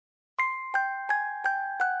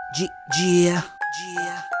Yeah,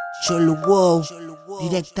 SholuWou,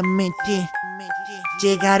 directamente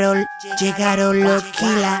llegaron los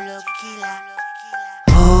Kila.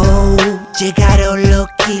 Oh, llegaron los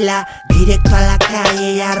Kila, directo a la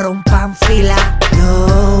calle ya rompan fila.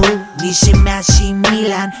 No, ni se me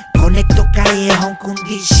asimilan, conecto callejón con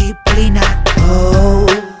disciplina. Oh,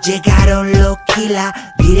 llegaron los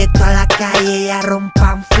Kila, directo a la calle ya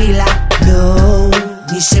rompan fila. No,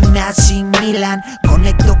 ni se me asimilan,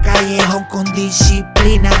 conecto callejón con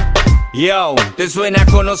disciplina. Yo, ¿te suena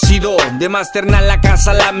conocido? DeMasterNa la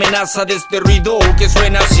casa, la amenaza de este ruido que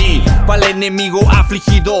suena así, pa'l enemigo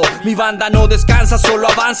afligido. Mi banda no descansa, solo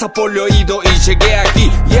avanza por el oído. Y llegué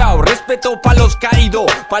aquí, yo, respeto pa' los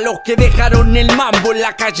caídos, pa' los que dejaron el mambo en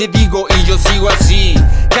la calle digo. Y yo sigo así,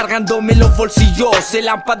 cargándome los bolsillos, el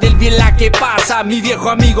hampa del bien la que pasa, mi viejo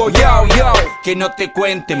amigo. Yo, que no te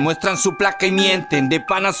cuenten, muestran su placa y mienten. De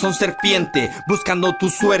panas son serpiente, buscando tu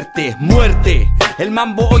suerte, muerte. El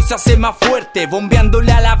mambo hoy se hace más fuerte,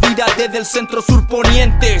 bombeándole a la vida desde el centro sur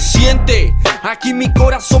poniente. Siente, aquí mi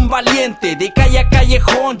corazón valiente, de calle a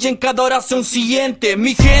callejón y en cada oración siguiente.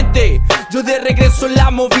 Mi gente, yo de regreso en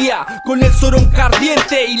la movía, con el sorón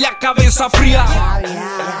cardiente y la cabeza fría.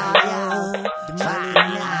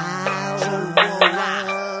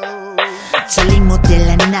 Salimos de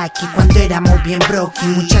la Naki cuando éramos bien broki,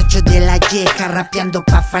 muchachos de la yeca rapeando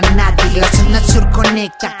pa' fanatic. La zona sur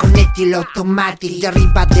conecta con estilo automatic, de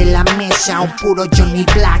arriba de la mesa un puro Johnny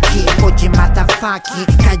Blacky. Oye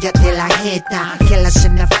motherfucker, cállate la jeta, que la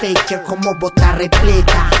cena faker como bota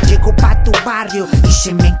repleta. Llego pa' tu barrio y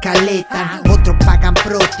se me encaletan, otros pagan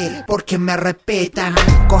prote porque me respetan.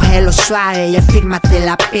 Cógelo suave y afírmate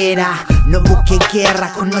la pera, no busques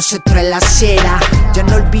guerra con nosotros en la acera. Ya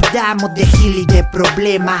no olvidamos de Gil y de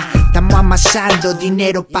problemas, estamos amasando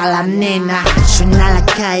dinero pa' la nena. Suena a la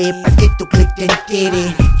calle pa' que tu click te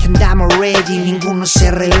entere, que andamos ready, ninguno se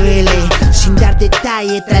revele. Sin dar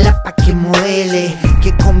detalles, tráela pa' que modele,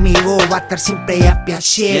 que conmigo va a estar siempre a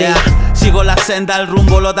piacere. Sigo la senda, el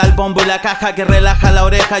rumbo lo da el bombo y la caja que relaja la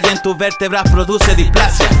oreja y en tus vértebras produce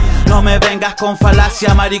displasia. No me vengas con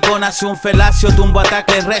falacia, maricón hace un felacio, tumbo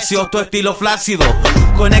ataque recio, tu estilo flácido.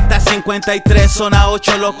 Conecta 53, zona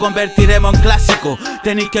 8, lo convertiremos en clásico.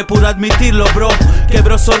 Tenéis que puro admitirlo, bro,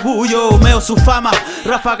 quebró su orgullo, meo su fama.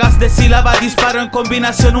 Ráfagas de sílaba, disparo en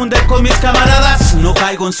combinación, hunde con mis camaradas. No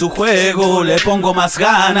caigo en su juego, le pongo más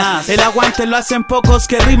ganas. El aguante lo hacen pocos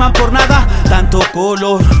que riman por nada. Tanto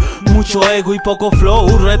color, mucho ego y poco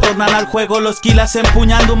flow. Retornan al juego los kilas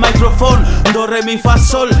empuñando un micrófono. Do, re, mi, fa,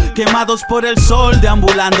 sol, quemados por el sol,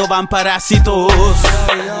 deambulando van parásitos.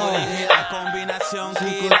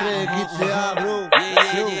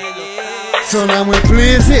 Sonamos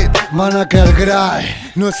explicit, van a caer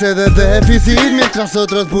gray. No sé de déficit mientras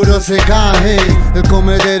otros puros se caen. El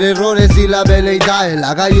cometer errores y la veleidad. En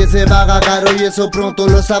la calle se paga caro y eso pronto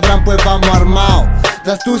lo sabrán, pues vamos armados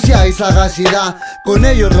de astucia y sagacidad. Con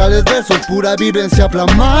ellos reales versos, pura vivencia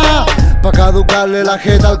plasmada, pa' caducarle la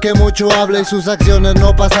jeta al que mucho habla y sus acciones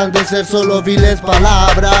no pasan de ser solo viles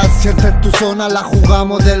palabras. Siempre en tu zona la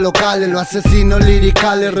jugamos de locales, los asesinos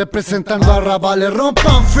liricales representando arrabales.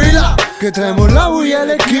 Rompan fila, que traemos la bulla a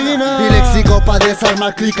la esquina. Y léxico pa'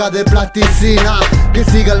 desarmar clica de plasticina. Que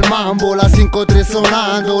siga el mambo, la 5-3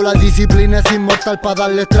 sonando. La disciplina es inmortal pa'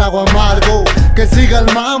 darle trago amargo. Que siga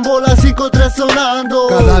el mambo, la 5-3 sonando.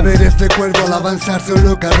 Cadáveres de cuervo al avanzar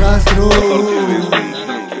solo que arrastro. A partir de este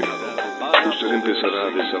instante, usted empezará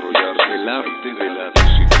a desarrollar el arte de la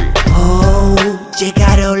disciplina. Oh,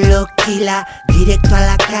 llegaron los Kila, directo a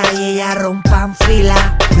la calle ya rompan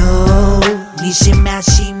fila. No, ni se me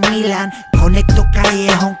asimilan, conecto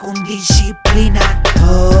callejón con disciplina.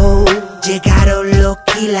 Oh, llegaron los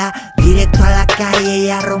Kila, directo a la calle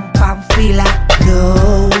ya rompan fila.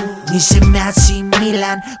 No, ni se me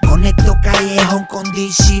asimilan, conecto callejón con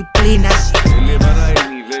disciplina.